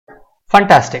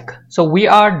Fantastic. So we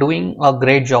are doing a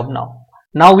great job now.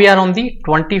 Now we are on the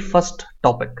 21st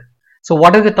topic. So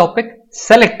what is the topic?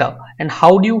 Selector, and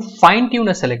how do you fine tune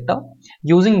a selector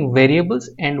using variables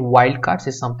and wildcards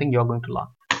is something you're going to learn.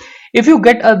 If you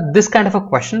get this kind of a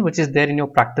question, which is there in your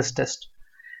practice test,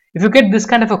 if you get this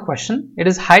kind of a question, it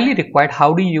is highly required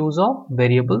how do you use a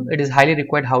variable, it is highly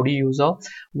required how do you use a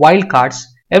wildcards.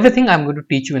 Everything I'm going to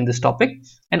teach you in this topic,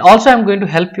 and also I'm going to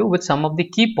help you with some of the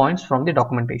key points from the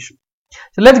documentation.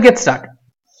 So let's get started.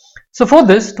 So for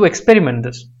this, to experiment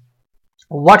this,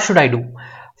 what should I do?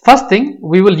 First thing,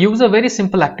 we will use a very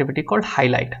simple activity called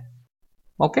highlight.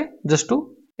 Okay, just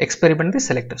to experiment the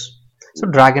selectors. So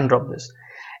drag and drop this.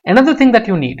 Another thing that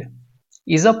you need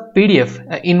is a PDF,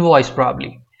 an invoice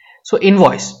probably. So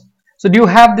invoice. So do you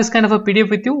have this kind of a PDF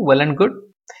with you? Well and good.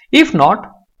 If not,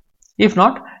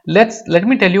 let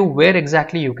me tell you where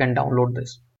exactly you can download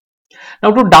this.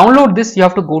 Now to download this, you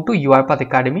have to go to UiPath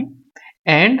Academy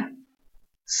and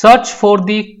search for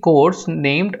the course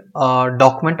named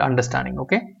document understanding.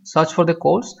 Okay, search for the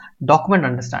course document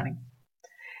understanding.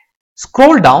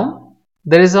 Scroll down,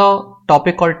 there is a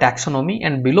topic called taxonomy,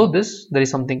 and below this there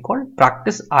is something called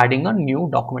practice adding a new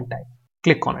document type.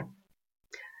 Click on it,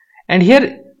 and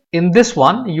here in this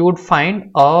one you would find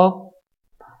a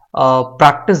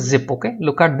practice zip. Okay,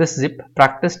 look at this zip,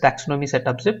 practice taxonomy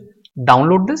setup zip.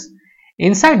 Download this.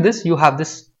 Inside this you have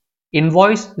this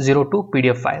invoice 02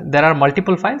 PDF file. There are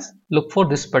multiple files. Look for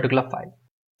this particular file.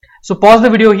 So pause the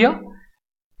video here,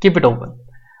 keep it open.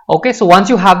 Okay, so once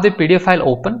you have the PDF file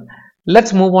open,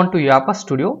 let's move on to UiPath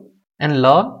Studio and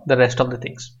learn the rest of the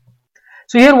things.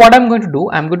 So here what I'm going to do,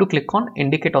 I'm going to click on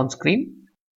indicate on screen,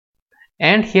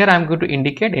 and here I'm going to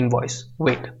indicate invoice.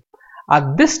 Wait,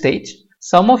 at this stage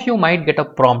some of you might get a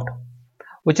prompt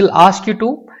which will ask you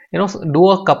to go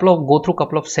through a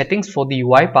couple of settings for the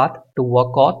UiPath to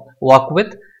work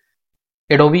with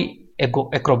Adobe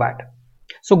Acrobat.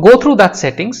 So go through that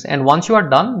settings, and once you are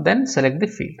done, then select the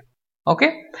field.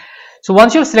 Okay, so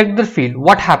once you select the field,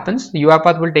 what happens?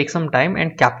 UiPath will take some time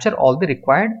and capture all the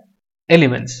required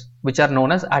elements, which are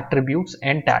known as attributes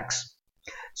and tags.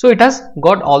 So it has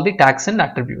got all the tags and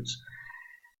attributes.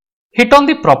 Hit on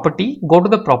the property, go to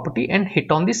the property and hit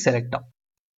on the selector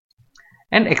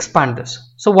and expand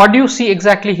this. So what do you see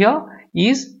exactly here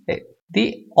is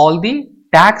all the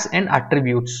tags and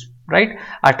attributes, right?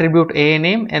 Attribute a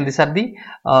name, and these are the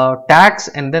tags,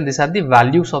 and then these are the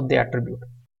values of the attribute.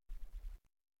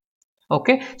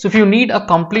 Okay, so if you need a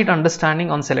complete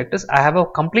understanding on selectors, I have a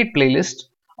complete playlist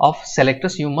of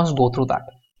selectors. You must go through that.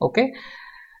 Okay,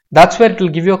 that's where it will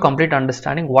give you a complete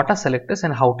understanding what are selectors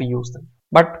and how to use them.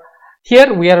 But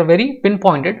here we are very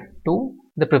pinpointed to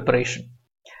the preparation.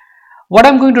 What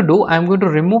I'm going to do, I'm going to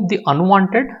remove the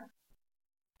unwanted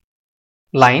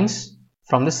lines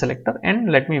from the selector and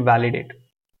let me validate.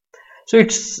 So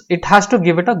it has to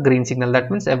give it a green signal. That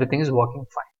means everything is working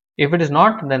fine. If it is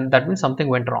not, then that means something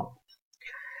went wrong.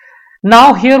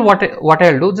 Now here what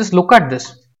I'll do, just look at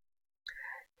this.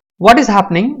 What is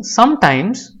happening?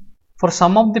 Sometimes for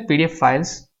some of the PDF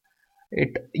files,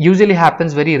 it usually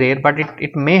happens, very rare, but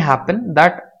it may happen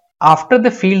that after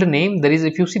the field name there is,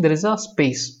 if you see, there is a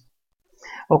space.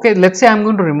 Okay, let's say I'm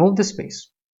going to remove the space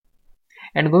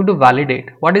and going to validate.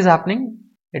 What is happening?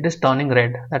 It is turning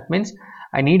red. That means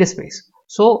I need a space.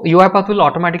 So UiPath will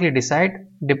automatically decide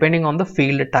depending on the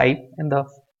field type and the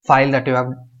file that you have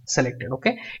selected.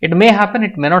 Okay, it may happen,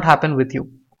 it may not happen with you.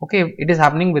 Okay, it is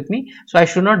happening with me, so I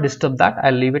should not disturb that.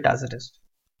 I'll leave it as it is.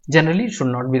 Generally it should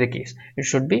not be the case. It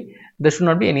should be, there should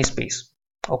not be any space.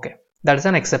 Okay, that is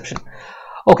an exception.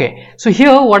 Okay, so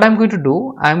here what I'm going to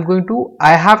do,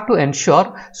 I have to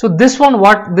ensure, so this one,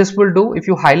 what this will do, if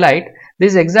you highlight,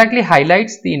 this exactly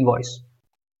highlights the invoice.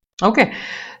 Okay,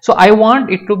 so I want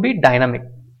it to be dynamic.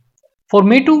 For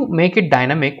me to make it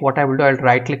dynamic, what I will do, I'll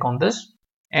right click on this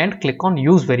and click on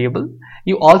use variable.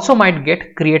 You also might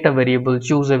get create a variable,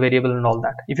 choose a variable and all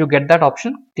that. If you get that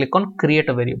option, click on create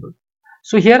a variable.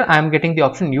 So here I am getting the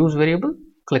option use variable,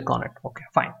 click on it. Okay,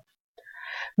 fine.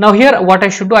 Now here what I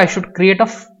should do, I should create a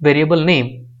variable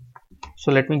name.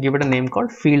 So let me give it a name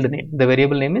called field name. The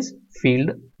variable name is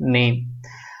field name.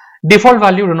 Default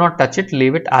value, do not touch it,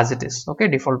 leave it as it is. Okay,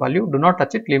 default value, do not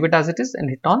touch it, leave it as it is, and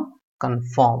hit on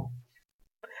confirm.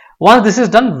 Once this is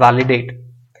done, validate.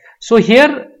 So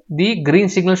here the green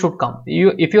signal should come.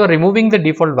 If you are removing the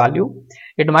default value,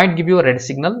 it might give you a red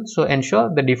signal. So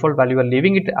ensure the default value, are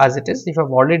leaving it as it is. If you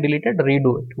have already deleted,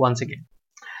 redo it once again.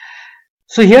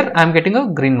 So here I am getting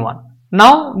a green one.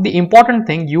 Now the important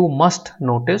thing you must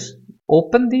notice,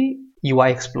 open the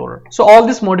UI Explorer. So all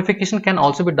this modification can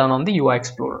also be done on the UI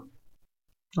Explorer.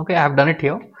 Okay, I have done it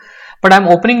here, but I'm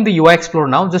opening the UI Explorer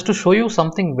now just to show you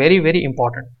something very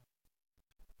important.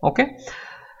 Okay,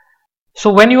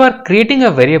 so when you are creating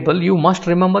a variable, you must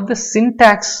remember the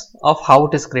syntax of how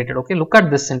it is created. Okay, look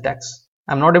at this syntax.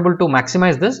 I'm not able to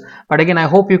maximize this, but again I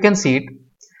hope you can see it.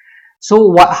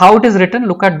 So how it is written,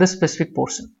 look at this specific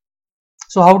portion.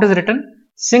 So how it is written,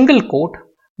 single quote,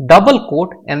 double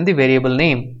quote, and the variable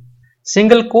name.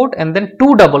 Single quote and then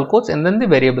two double quotes and then the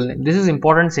variable name. This is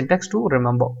important syntax to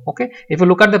remember. Okay, if you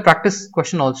look at the practice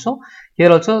question also,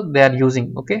 here also they are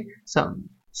using. Okay,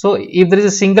 so if there is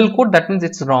a single quote, that means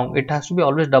it's wrong. It has to be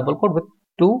always double quote with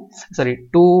two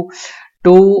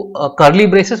curly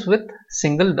braces with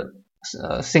single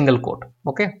quote.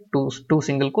 Okay, two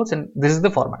single quotes, and this is the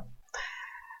format.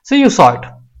 So you saw it.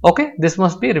 Okay, this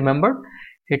must be remembered.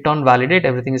 Hit on validate,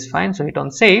 everything is fine. So hit on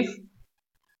save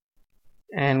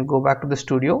and go back to the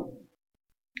studio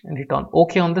and hit on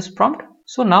OK on this prompt.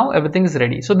 So now everything is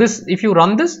ready. So this, if you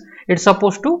run this, it's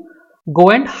supposed to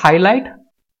go and highlight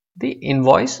the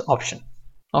invoice option.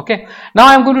 Okay, now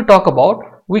I'm going to talk about,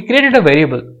 we created a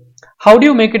variable. How do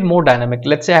you make it more dynamic?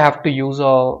 Let's say I have to use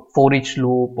a for each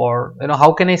loop, or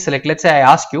how can I select? Let's say I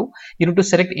ask you, you need to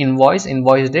select invoice,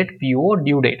 invoice date, PO,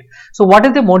 due date. So what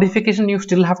is the modification you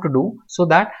still have to do so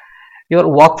that your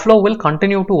workflow will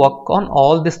continue to work on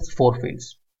all these four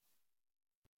fields?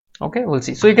 Okay, we'll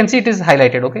see. So you can see it is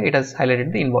highlighted. Okay, it has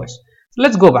highlighted the invoice. So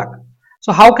let's go back.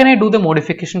 So how can I do the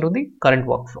modification to the current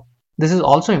workflow? This is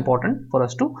also important for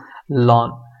us to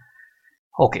learn.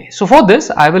 Okay, so for this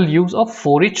I will use a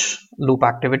for each loop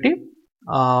activity.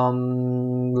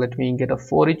 Let me get a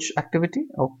for each activity.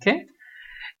 Okay,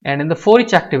 and in the for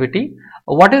each activity,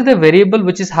 what is the variable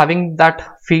which is having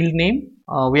that field name?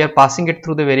 We are passing it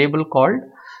through the variable called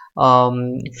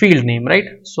field name, right?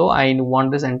 So I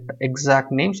want this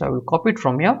exact name, so I will copy it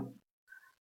from here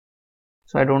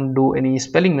so I don't do any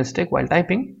spelling mistake while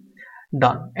typing.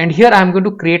 Done. And here I am going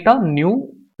to create a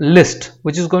new list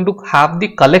which is going to have the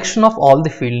collection of all the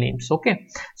field names. Okay,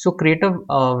 so create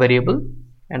a variable,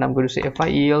 and I'm going to say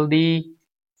field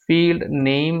field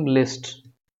name list,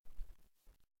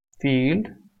 field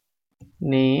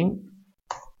name,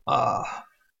 let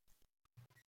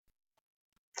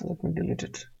me delete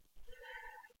it,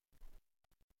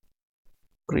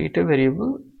 create a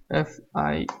variable it's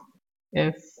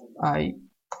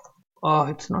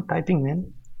not typing,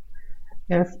 man.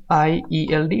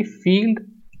 field field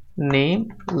name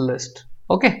list.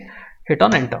 Okay, hit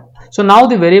on enter. So now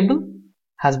the variable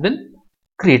has been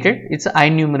created. It's an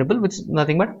INumerable, which is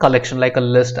nothing but collection, like a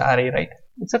list array, right?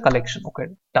 It's a collection. Okay,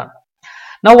 done.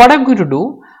 Now what I'm going to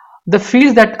do, the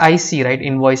fields that I see, right,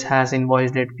 invoice has,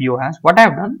 invoice date, PO has, what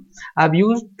I've done, I've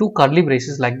used two curly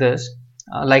braces like this,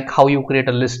 like how you create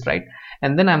a list, right?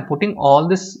 And then I'm putting all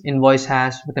this invoice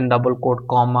has within double quote,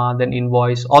 comma, then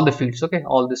invoice, all the fields. Okay,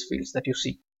 all these fields that you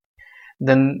see,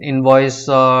 then invoice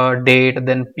date,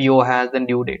 then PO has, then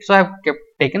due date. So I've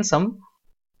taken some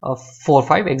 4 or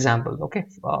 5 examples. Okay,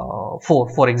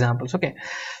 four examples. Okay,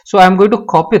 so I'm going to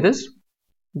copy this,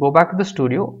 go back to the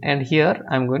studio, and here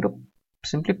I'm going to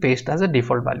simply paste as a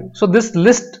default value. So this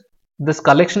list, this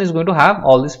collection is going to have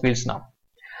all these fields now.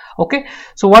 Okay,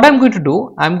 so what I'm going to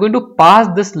do, I'm going to pass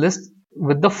this list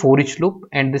with the for each loop,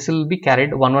 and this will be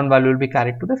carried, one value will be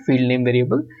carried to the field name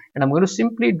variable, and I'm going to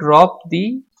simply drop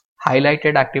the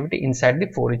highlighted activity inside the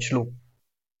for each loop.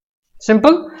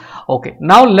 Simple. Okay,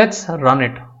 now let's run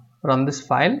it, run this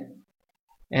file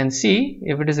and see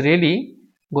if it is really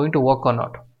going to work or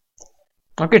not.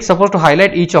 Okay, it's supposed to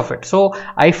highlight each of it. So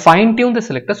I fine tune the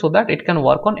selector so that it can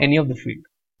work on any of the field.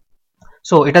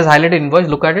 So it has highlighted invoice,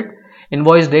 look at it,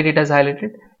 invoice date it has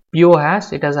highlighted, PO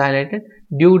has, it has highlighted,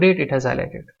 due date it has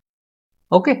highlighted.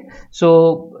 Okay,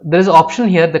 so there is option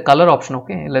here, the color option.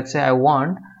 Okay, let's say I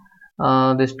want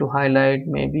this to highlight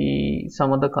maybe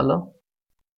some other color,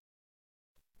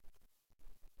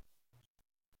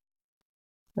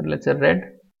 let's say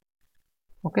red.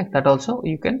 Okay, that also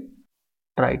you can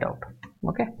try it out.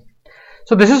 Okay,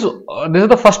 so this is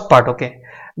the first part. Okay,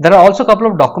 there are also a couple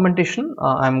of documentation.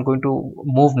 I'm going to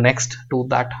move next to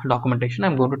that documentation.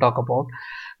 I'm going to talk about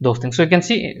those things. So you can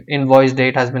see invoice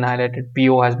date has been highlighted,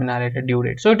 PO has been highlighted, due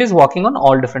date. So it is working on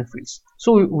all different fields.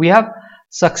 So we have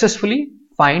successfully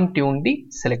fine-tuned the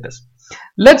selectors.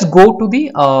 Let's go to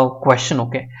the question.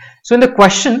 Okay, so in the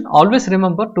question, always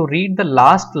remember to read the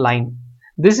last line.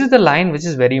 This is the line which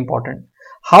is very important.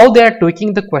 How they are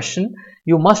tweaking the question,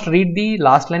 you must read the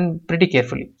last line pretty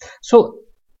carefully. So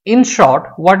in short,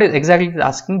 what is exactly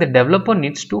asking, the developer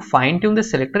needs to fine-tune the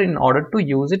selector in order to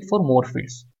use it for more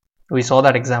fields. We saw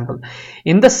that example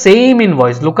in the same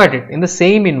invoice. Look at it, in the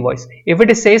same invoice, if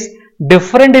it says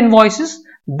different invoices,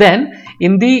 then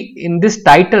in this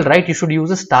title, right, you should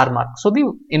use a star mark, so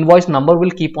the invoice number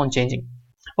will keep on changing.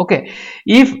 Okay,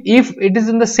 if it is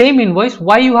in the same invoice,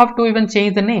 why you have to even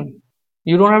change the name?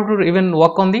 You don't have to even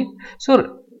work on the,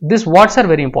 so these words are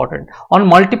very important. On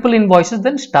multiple invoices,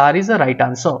 then star is the right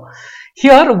answer.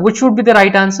 Here, which should be the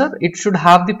right answer? It should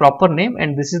have the proper name,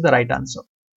 and this is the right answer.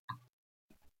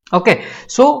 Okay,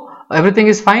 so everything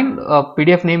is fine.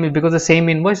 PDF name is because the same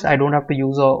invoice, I don't have to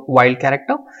use a wild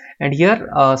character, and here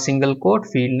single quote,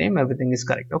 field name, everything is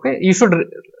correct. Okay, you should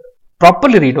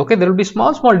properly read. Okay, there will be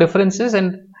small differences,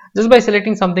 and just by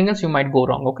selecting something else you might go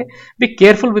wrong. Okay, be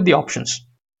careful with the options.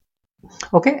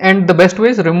 Okay, and the best way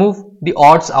is remove the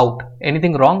odds out.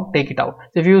 Anything wrong, take it out.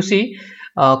 So if you see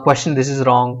question, this is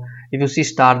wrong. If you see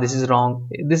star, this is wrong.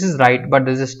 This is right, but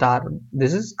this is star,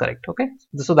 this is correct. Okay,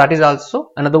 so that is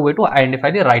also another way to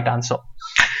identify the right answer.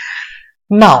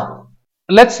 Now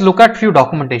let's look at few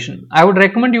documentation. I would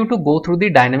recommend you to go through the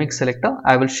dynamic selector.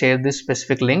 I will share this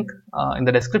specific link in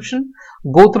the description.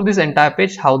 Go through this entire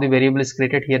page, how the variable is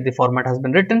created. Here the format has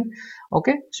been written.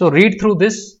 Okay, so read through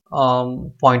this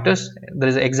pointers. There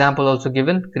is an example also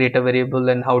given, create a variable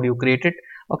and how do you create it.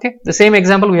 Okay, the same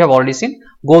example we have already seen.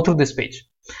 Go through this page.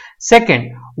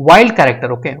 Second, wild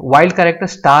character. Okay, wild character,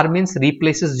 star means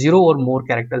replaces 0 or more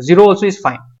characters. 0 also is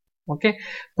fine. Okay,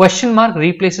 question mark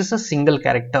replaces a single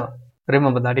character.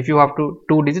 Remember that if you have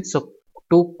two digits, so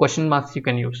 2 question marks you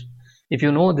can use. If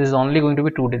you know this is only going to be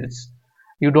 2 digits,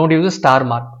 you don't use a star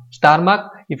mark. Star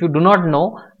mark if you do not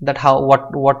know that how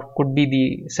what could be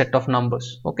the set of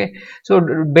numbers. Okay, so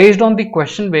based on the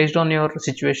question, based on your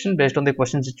situation, based on the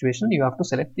question situation, you have to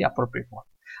select the appropriate one.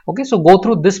 Okay, so go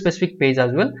through this specific page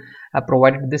as well. I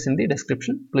provided this in the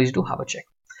description. Please do have a check.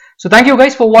 So thank you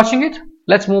guys for watching it.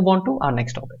 Let's move on to our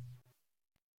next topic.